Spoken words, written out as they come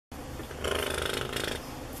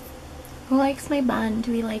Who likes my bun?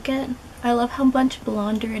 Do we like it? I love how much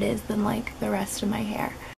blonder it is than like the rest of my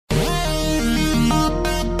hair.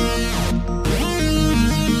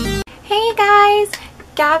 Hey guys,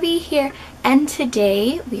 Gabby here, and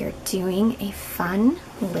today we are doing a fun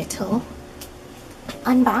little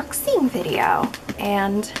unboxing video.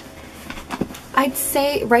 And I'd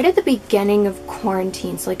say right at the beginning of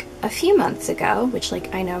quarantine, so like a few months ago, which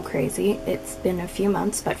like I know crazy, it's been a few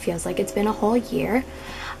months but feels like it's been a whole year,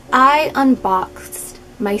 I unboxed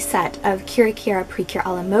my set of precure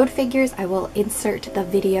a la mode figures. I will insert the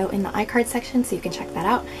video in the iCard section so you can check that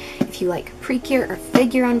out if you like precure or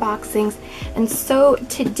figure unboxings. And so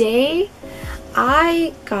today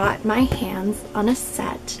I got my hands on a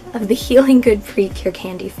set of the Healing Good Precure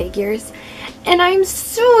candy figures, and I'm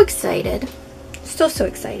so excited. So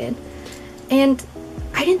excited. And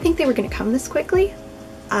I didn't think they were going to come this quickly.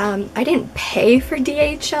 I didn't pay for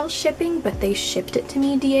DHL shipping, but they shipped it to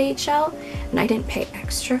me DHL, and I didn't pay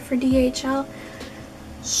extra for DHL.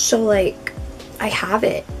 So like, I have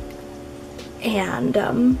it, and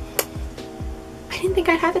I didn't think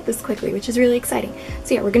I'd have it this quickly, which is really exciting.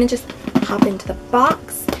 So yeah, we're gonna just hop into the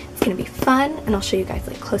box. It's gonna be fun, and I'll show you guys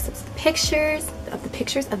like close-ups of the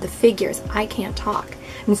pictures of the figures. I can't talk.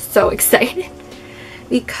 I'm so excited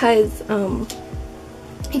because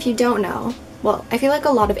if you don't know, well, I feel like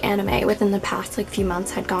a lot of anime within the past like few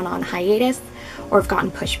months had gone on hiatus or have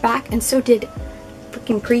gotten pushed back, and so did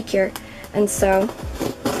freaking Precure. And so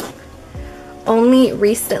only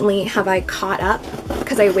recently have I caught up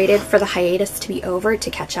because I waited for the hiatus to be over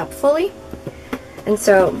to catch up fully. And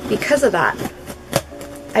so because of that,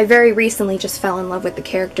 I very recently just fell in love with the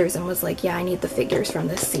characters and was like, yeah, I need the figures from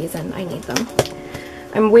this season. I need them.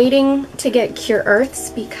 I'm waiting to get Cure Earth's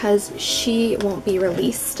because she won't be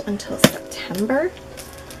released until September.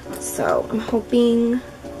 So I'm hoping,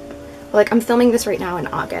 like, I'm filming this right now in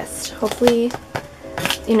August. Hopefully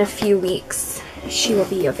in a few weeks she will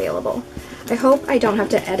be available. I hope I don't have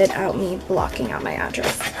to edit out me blocking out my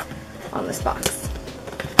address on this box.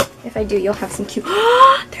 If I do, you'll have some cute,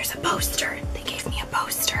 there's a poster. They gave me a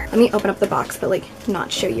poster. Let me open up the box but like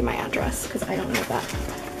not show you my address because I don't know that.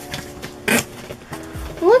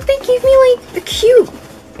 Look, they gave me like a cute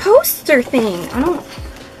poster thing.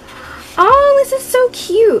 Oh, this is so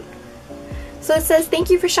cute. So it says,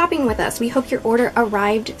 thank you for shopping with us. We hope your order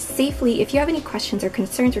arrived safely. If you have any questions or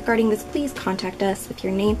concerns regarding this, please contact us with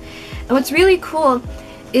your name. And what's really cool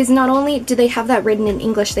is not only do they have that written in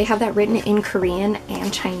English, they have that written in Korean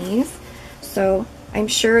and Chinese. So I'm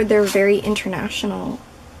sure they're very international.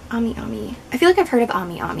 Ami Ami. I feel like I've heard of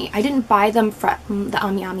Ami Ami. I didn't buy them from the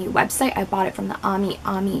Ami Ami website. I bought it from the Ami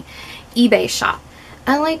Ami eBay shop.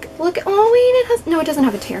 And like, look, oh wait, it doesn't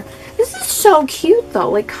have a tear. This is so cute though.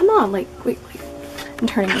 Like, come on, like, wait. I'm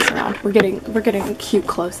turning this around. We're getting a cute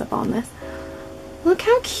close-up on this. Look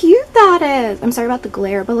how cute that is. I'm sorry about the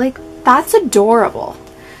glare, but like, that's adorable.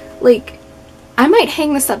 Like, I might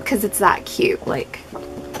hang this up because it's that cute. Like,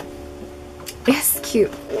 it's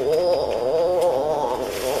cute.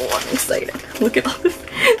 I'm excited. Look at all this.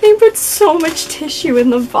 They put so much tissue in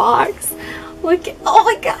the box. Look, oh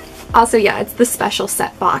my god. Also, yeah, it's the special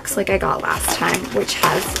set box like I got last time, which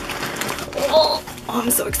has, oh, I'm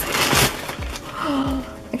so excited.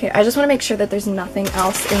 Okay, I just want to make sure that there's nothing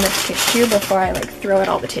else in the tissue before I like throw out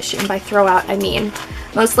all the tissue. And by throw out, I mean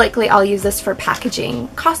most likely I'll use this for packaging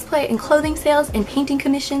cosplay and clothing sales and painting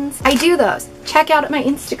commissions. I do those. Check out my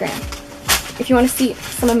Instagram if you want to see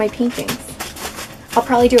some of my paintings. I'll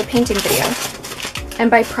probably do a painting video. And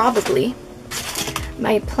by probably,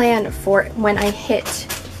 my plan for when I hit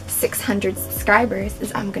 600 subscribers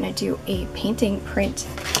is I'm gonna do a painting print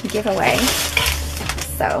giveaway.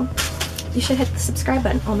 So you should hit the subscribe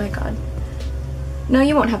button. Oh my god. No,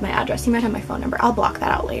 you won't have my address. You might have my phone number. I'll block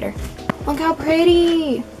that out later. Look how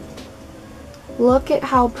pretty. Look at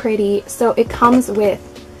how pretty. So it comes with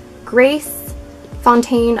Grace,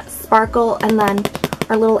 Fontaine, Sparkle, and then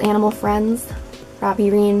our little animal friends,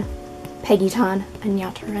 Rabireen, Peggyton, and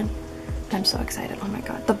Yatarin. I'm so excited. Oh my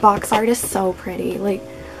god. The box art is so pretty. Like,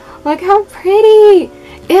 look how pretty.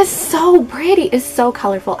 It's so pretty. It's so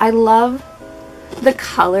colorful. I love the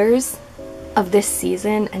colors of this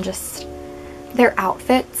season, and just their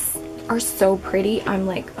outfits are so pretty. I'm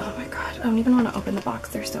like, oh my god, I don't even want to open the box.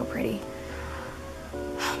 They're so pretty.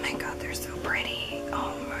 Oh my god, they're so pretty.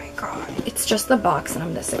 Oh my god. It's just the box and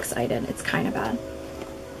I'm this excited. It's kind of bad.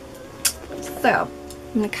 So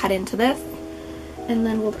I'm gonna cut into this and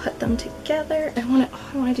then we'll put them together. I want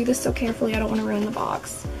to do this so carefully. I don't want to ruin the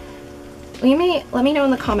box. Let me know in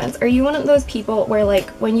the comments, are you one of those people where like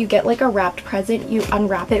when you get like a wrapped present, you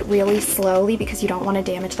unwrap it really slowly because you don't want to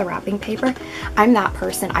damage the wrapping paper? I'm that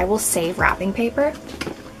person. I will save wrapping paper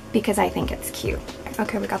because I think it's cute.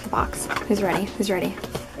 Okay, we got the box. Who's ready? Who's ready?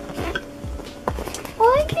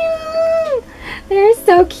 Look at them! They're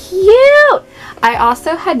so cute! I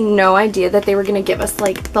also had no idea that they were gonna give us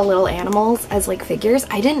like the little animals as like figures.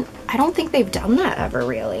 I don't think they've done that ever,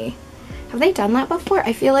 really. Have they done that before?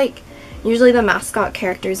 I feel like usually the mascot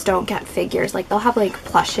characters don't get figures. Like they'll have like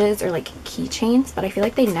plushes or like keychains, but I feel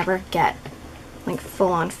like they never get like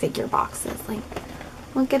full-on figure boxes. Like,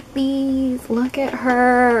 look at these, look at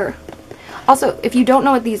her. Also, if you don't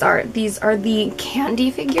know what these are the candy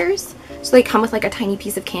figures. So they come with like a tiny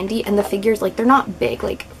piece of candy, and the figures, like, they're not big.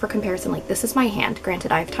 Like, for comparison, like, this is my hand.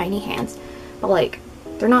 Granted, I have tiny hands, but like,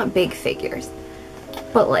 they're not big figures.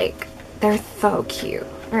 But like, they're so cute.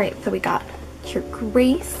 Alright, so we got your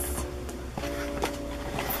Grace.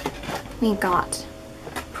 We got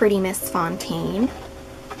Pretty Miss Fontaine.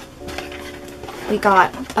 We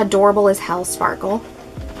got Adorable as Hell Sparkle.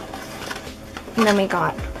 And then we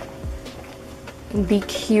got the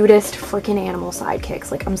cutest freaking animal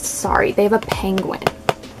sidekicks. Like, I'm sorry. They have a penguin.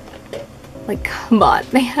 Like, come on.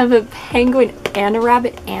 They have a penguin and a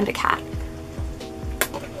rabbit and a cat.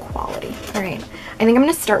 Quality. Alright. I think I'm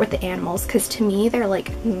going to start with the animals because to me they're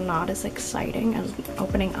like not as exciting as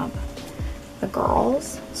opening up the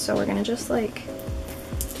girls. So we're going to just like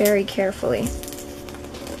very carefully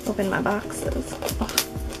open my boxes. Oh,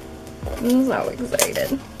 I'm so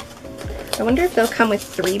excited. I wonder if they'll come with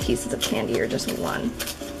 3 pieces of candy or just 1.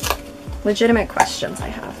 Legitimate questions I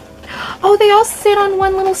have. Oh, they all sit on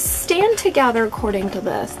one little stand together according to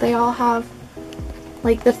this. They all have,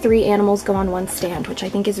 like, the 3 animals go on one stand, which I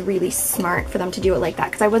think is really smart for them to do it like that.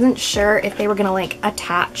 Because I wasn't sure if they were going to, like,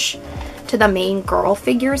 attach to the main girl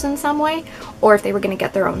figures in some way, or if they were going to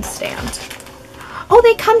get their own stand. Oh,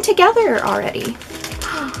 they come together already.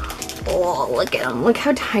 Oh, look at them. Look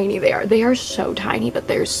how tiny they are. They are so tiny, but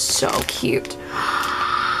they're so cute.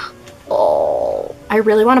 Oh, I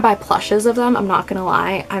really want to buy plushes of them. I'm not going to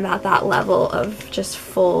lie. I'm at that level of just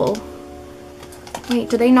full... Wait,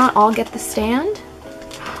 do they not all get the stand?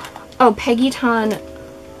 Oh, Peggyton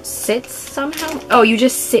sits somehow? Oh, you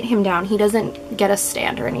just sit him down. He doesn't get a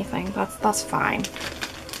stand or anything. That's fine.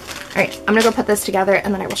 Alright, I'm gonna go put this together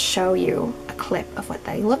and then I will show you a clip of what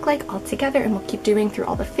they look like all together, and we'll keep doing through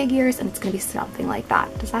all the figures, and it's gonna be something like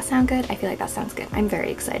that. Does that sound good? I feel like that sounds good. I'm very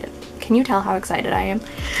excited. Can you tell how excited I am?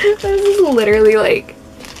 This is literally like,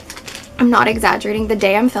 I'm not exaggerating. The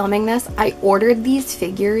day I'm filming this, I ordered these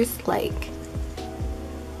figures like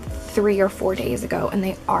 3 or 4 days ago and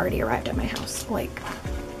they already arrived at my house. Like,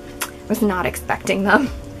 I was not expecting them.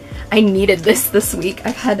 I needed this week.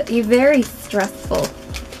 I've had a very stressful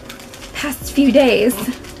past few days,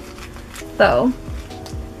 so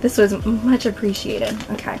this was much appreciated.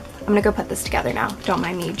 Okay, I'm gonna go put this together now. Don't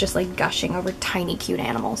mind me just like gushing over tiny cute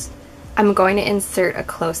animals. I'm going to insert a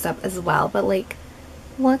close-up as well, but like,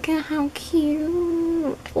 look at how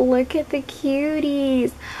cute. Look at the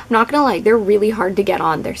cuties. I'm not gonna lie, they're really hard to get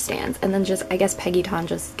on their stands, and then just, I guess Peggyton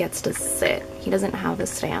just gets to sit. He doesn't have a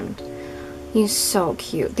stand. He's so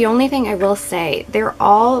cute. The only thing I will say, they're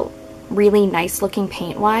all really nice looking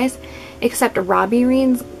paint wise, except Robbie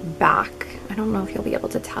Reen's back, I don't know if you'll be able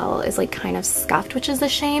to tell, is like kind of scuffed, which is a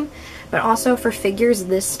shame. But also for figures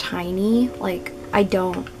this tiny, like, I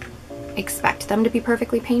don't expect them to be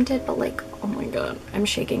perfectly painted, but like, oh my god, I'm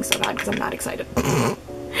shaking so bad because I'm that excited.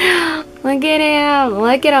 Look at him,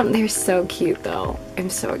 look at him. They're so cute though. I'm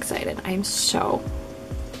so excited. I'm so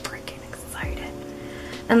freaking excited.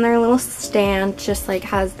 And their little stand just like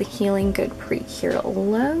has the Healing Good Precure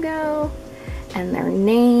logo and their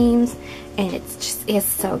names, and it's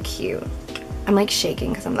so cute. I'm like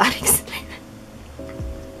shaking because I'm that excited.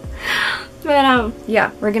 But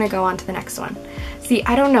yeah, we're gonna go on to the next one. See,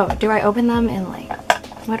 I don't know, do I open them in like,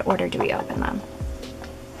 what order do we open them?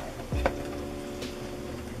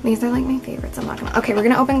 These are like my favorites. I'm not gonna, okay, we're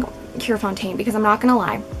gonna open Cure Fontaine because I'm not gonna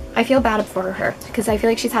lie, I feel bad for her because I feel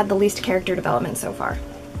like she's had the least character development so far,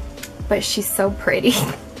 but she's so pretty.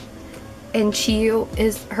 And Chiyu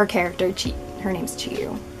is her character. Her name's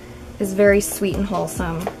Chiyu, is very sweet and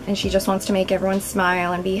wholesome, and she just wants to make everyone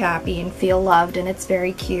smile and be happy and feel loved, and it's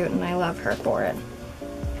very cute, and I love her for it.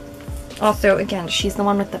 Also, again, she's the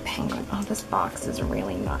one with the penguin. Oh, this box is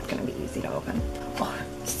really not going to be easy to open. Oh,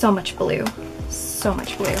 so much blue. So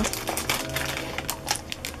much blue.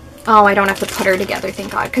 Oh, I don't have to put her together,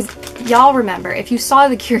 thank God, because y'all remember, if you saw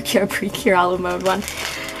the Cure Precure Olive Mode one,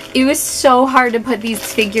 it was so hard to put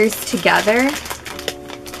these figures together.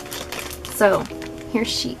 So Here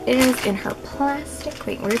she is in her plastic.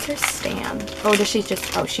 Wait, where's her stand? Oh, she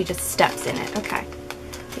just steps in it. Okay.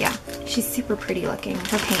 Yeah, she's super pretty looking.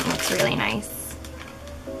 Her paint looks really nice.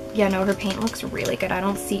 Yeah, no, her paint looks really good. I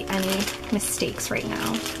don't see any mistakes right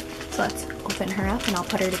now. So let's open her up and I'll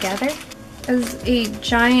put her together. As a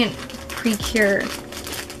giant precure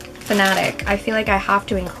fanatic, I feel like I have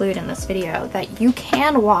to include in this video that you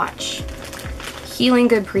can watch Healing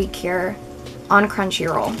Good Precure on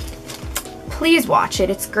Crunchyroll. Please watch it,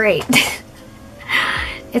 it's great.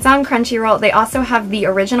 It's on Crunchyroll. They also have the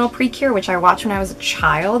original Precure, which I watched when I was a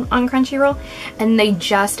child on Crunchyroll, and they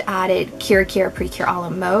just added Cure Precure a la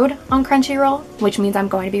mode on Crunchyroll, which means I'm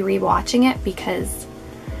going to be rewatching it because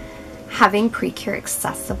having Precure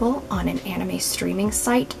accessible on an anime streaming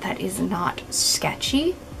site that is not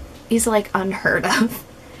sketchy is like unheard of.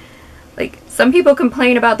 Like, some people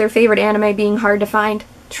complain about their favorite anime being hard to find.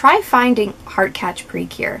 Try finding Heartcatch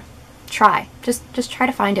Precure. Try. Just try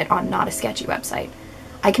to find it on not a sketchy website.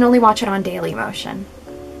 I can only watch it on Dailymotion.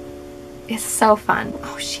 It's so fun.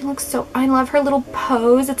 Oh, she looks so... I love her little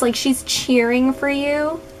pose. It's like she's cheering for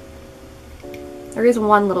you. There is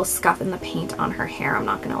one little scuff in the paint on her hair, I'm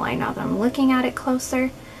not gonna lie, now that I'm looking at it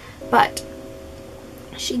closer. But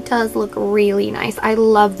she does look really nice. I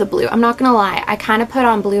love the blue. I'm not gonna lie, I kind of put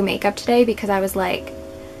on blue makeup today because I was like,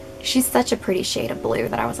 she's such a pretty shade of blue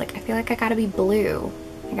that I was like, I feel like I gotta be blue.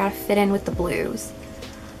 I gotta fit in with the blues.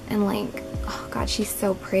 And like, oh god, she's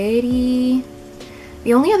so pretty.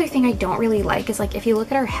 The only other thing I don't really like is like, if you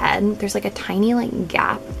look at her head, there's like a tiny like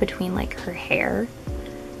gap between like her hair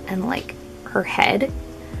and like her head.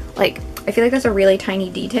 Like, I feel like that's a really tiny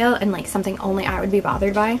detail and like something only I would be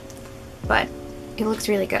bothered by, but it looks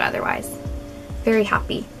really good otherwise. Very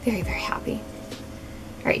happy. Very, very happy.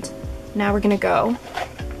 Alright, now we're gonna go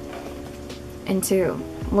into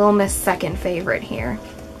Little Miss' second favorite here.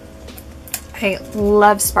 I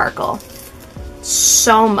love Sparkle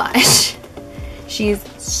so much. She's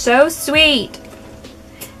so sweet.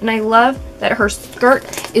 And I love that her skirt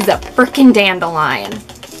is a freaking dandelion.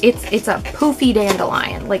 It's a poofy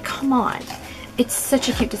dandelion. Like, come on. It's such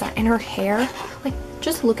a cute design. And her hair, like,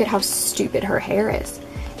 just look at how stupid her hair is.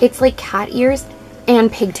 It's like cat ears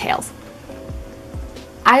and pigtails.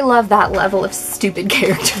 I love that level of stupid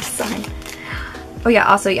character design. Oh yeah,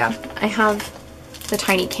 also yeah, I have the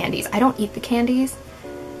tiny candies. I don't eat the candies.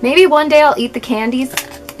 Maybe one day I'll eat the candies.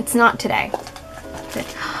 It's not today.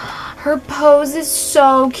 Her pose is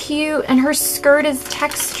so cute and her skirt is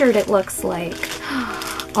textured, it looks like.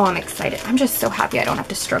 Oh, I'm excited. I'm just so happy I don't have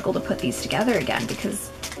to struggle to put these together again, because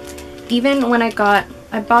even when I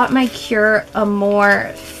bought my Cure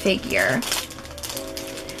Amour figure,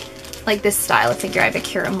 like this style of figure I have a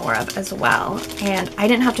Cure Amour of as well, and I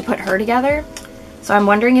didn't have to put her together. So I'm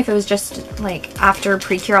wondering if it was just like after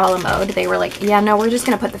Precure a la mode, they were like, yeah, no, we're just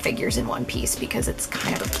gonna put the figures in one piece because it's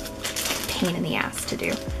kind of a pain in the ass to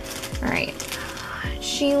do. All right.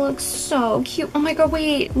 She looks so cute. Oh my god,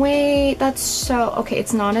 wait, that's so... Okay,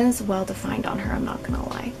 it's not as well defined on her, I'm not gonna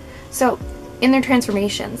lie. So, in their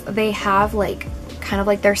transformations, they have like, kind of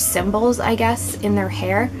like their symbols, I guess, in their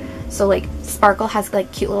hair. So like, Sparkle has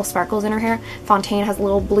like cute little sparkles in her hair. Fontaine has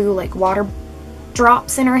little blue like water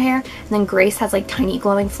drops in her hair. And then Grace has like tiny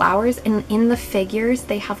glowing flowers. And in the figures,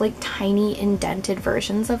 they have like tiny indented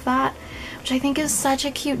versions of that, which I think is such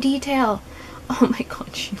a cute detail. Oh my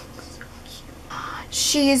god, she looks so cute.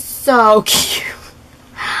 She's so cute.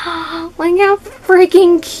 Look how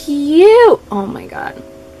freaking cute. Oh my god.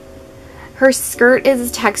 Her skirt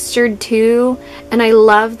is textured too, and I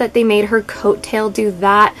love that they made her coattail do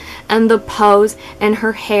that, and the pose, and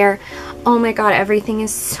her hair. Oh my god, everything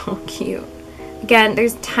is so cute. Again,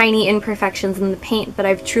 there's tiny imperfections in the paint, but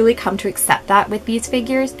I've truly come to accept that with these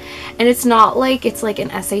figures. And it's not like it's like an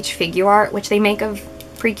SH figure art, which they make of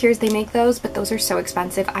Precures, they make those, but those are so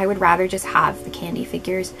expensive. I would rather just have the candy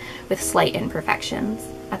figures with slight imperfections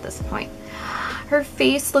at this point. Her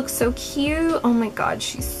face looks so cute. Oh my god,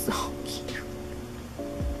 she's so cute.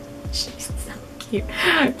 She's so cute.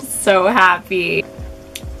 I'm so happy.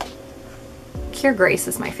 Cure Grace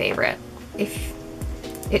is my favorite, if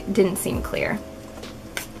it didn't seem clear.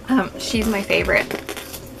 She's my favorite.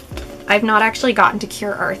 I've not actually gotten to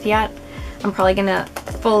Cure Earth yet. I'm probably gonna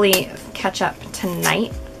fully catch up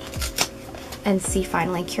tonight and see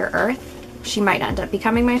finally Cure Earth. She might end up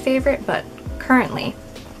becoming my favorite, but currently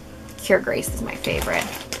Cure Grace is my favorite.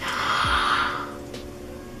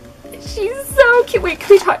 She's so cute. Wait, can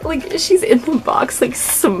we talk? Like, she's in the box, like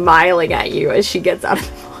smiling at you as she gets out of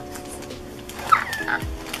the box.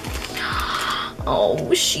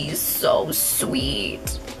 Oh, she's so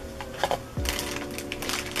sweet.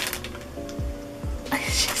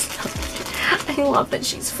 She's so cute. I I love that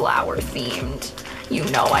she's flower themed. You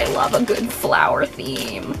know I love a good flower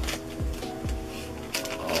theme.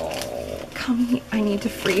 Oh, come here. I need to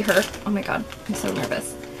free her. Oh my god, I'm so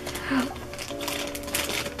nervous.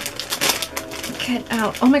 Get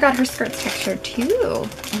out. Oh my god, her skirt's textured too. Oh,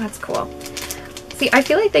 that's cool. See, I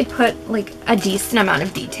feel like they put like a decent amount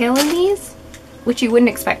of detail in these, which you wouldn't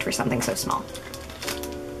expect for something so small.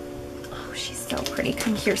 Oh, she's so pretty.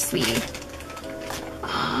 Come here, sweetie.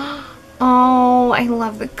 Oh, I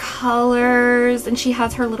love the colors. And she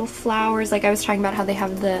has her little flowers. Like I was talking about how they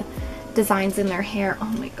have the designs in their hair. Oh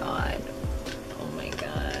my god. Oh my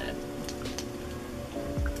god.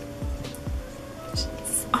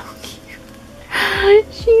 She's so cute.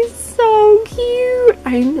 She's so cute.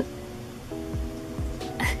 I'm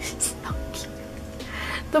so cute.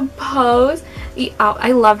 The pose.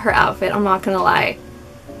 I love her outfit. I'm not gonna lie.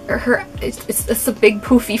 It's a big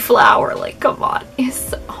poofy flower. Like, come on. It's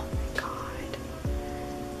so, oh my god.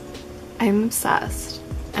 I'm obsessed.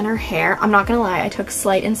 And her hair. I'm not gonna lie. I took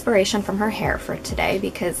slight inspiration from her hair for today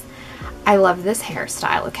because I love this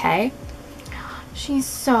hairstyle. Okay. She's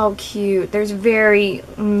so cute. There's very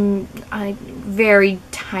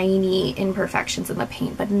tiny imperfections in the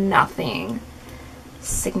paint, but nothing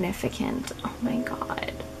significant. Oh my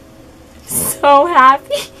god. So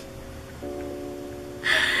happy.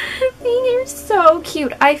 They are so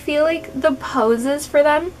cute. I feel like the poses for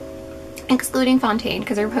them, excluding Fontaine,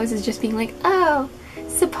 because her pose is just being like, oh,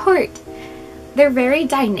 support. They're very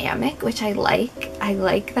dynamic, which I like. I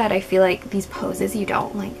like that. I feel like these poses you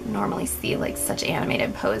don't like normally see, like such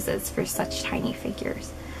animated poses for such tiny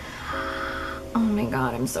figures. Oh my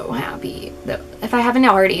god, I'm so happy. If I haven't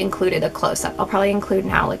already included a close-up, I'll probably include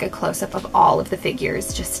now like a close-up of all of the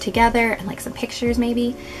figures just together and like some pictures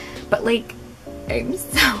maybe. But like, I'm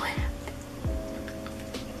so happy.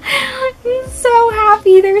 I'm so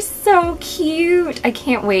happy. They're so cute. I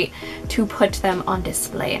can't wait to put them on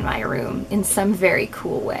display in my room in some very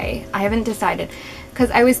cool way. I haven't decided because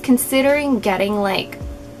I was considering getting like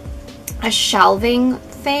a shelving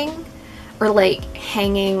thing or like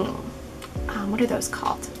hanging, what are those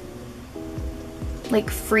called? Like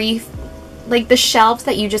free, like the shelves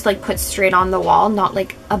that you just like put straight on the wall, not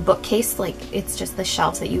like a bookcase, like it's just the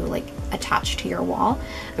shelves that you like attach to your wall.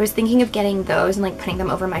 I was thinking of getting those and like putting them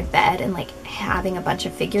over my bed and like having a bunch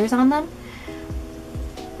of figures on them.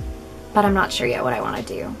 But I'm not sure yet what I want to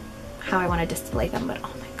do, how I want to display them. But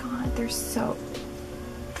oh my god, they're so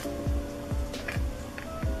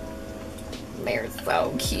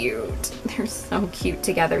cute. They're so cute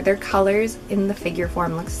together. Their colors in the figure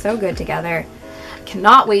form look so good together.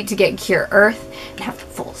 Cannot wait to get Cure Earth and have the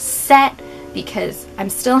full set because I'm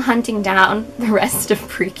still hunting down the rest of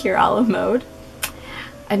Precure a la mode.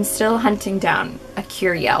 I'm still hunting down a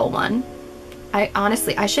Cure Yell one.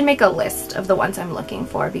 I should make a list of the ones I'm looking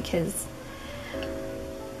for because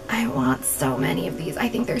I want so many of these. I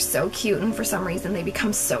think they're so cute and for some reason they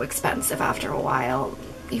become so expensive after a while,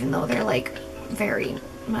 even though they're like very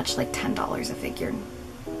much like $10 a figure.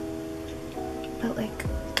 But like,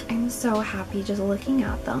 I'm so happy just looking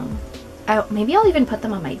at them. Maybe I'll even put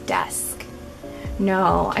them on my desk.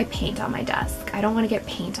 No, I paint on my desk. I don't want to get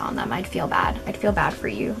paint on them. I'd feel bad. I'd feel bad for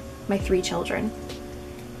you, my 3 children.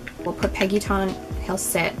 We'll put Peggyton, he'll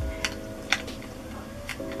sit.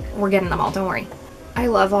 We're getting them all, don't worry. I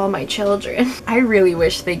love all my children. I really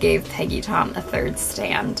wish they gave Peggyton a 3rd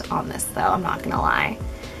stand on this though, I'm not gonna lie.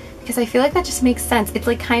 Because I feel like that just makes sense. It's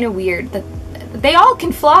like kind of weird that they all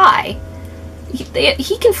can fly.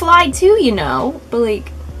 He can fly too, you know, but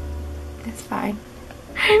like, it's fine.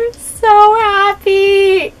 I'm so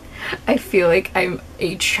happy. I feel like I'm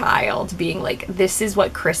a child being like, this is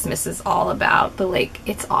what Christmas is all about, but like,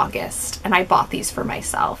 it's August and I bought these for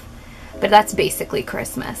myself. But that's basically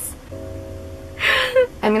Christmas.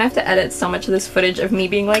 I'm gonna have to edit so much of this footage of me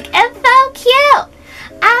being like, it's so cute!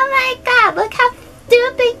 Oh my god, look how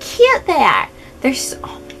stupid cute they are! They're so,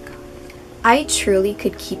 oh my god. I truly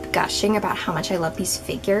could keep gushing about how much I love these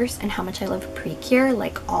figures and how much I love Precure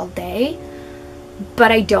like all day.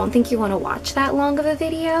 But I don't think you want to watch that long of a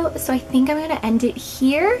video, so I think I'm going to end it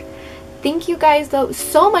here. Thank you guys though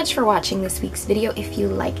so much for watching this week's video. If you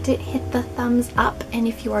liked it, hit the thumbs up, and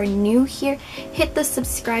if you are new here, hit the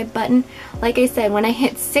subscribe button. Like I said, when I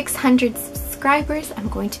hit 600 subscribers, I'm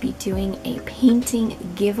going to be doing a painting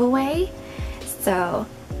giveaway. So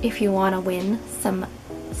if you want to win some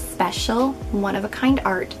special one-of-a-kind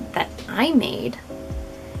art that I made,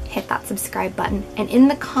 hit that subscribe button, and in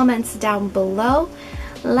the comments down below,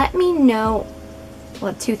 let me know,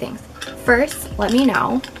 well, 2 things. First, let me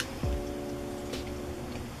know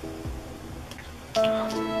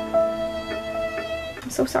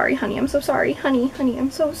so sorry, honey. I'm so sorry. Honey,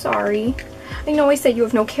 I'm so sorry. I know I said you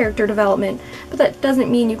have no character development, but that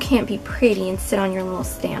doesn't mean you can't be pretty and sit on your little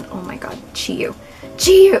stand. Oh my god, Chiyu.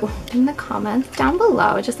 Chiyu! In the comments down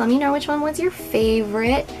below, just let me know which one was your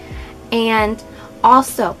favorite. And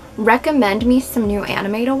also, recommend me some new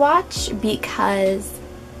anime to watch because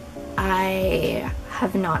I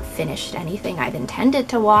have not finished anything I've intended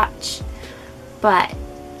to watch. But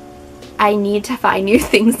I need to find new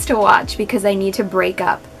things to watch because I need to break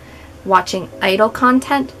up watching idol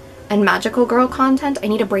content and magical girl content. I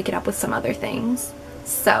need to break it up with some other things.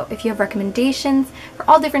 So if you have recommendations for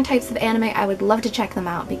all different types of anime, I would love to check them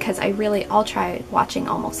out because I'll try watching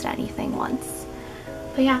almost anything once.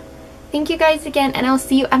 But yeah, thank you guys again, and I'll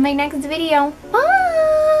see you at my next video. Bye!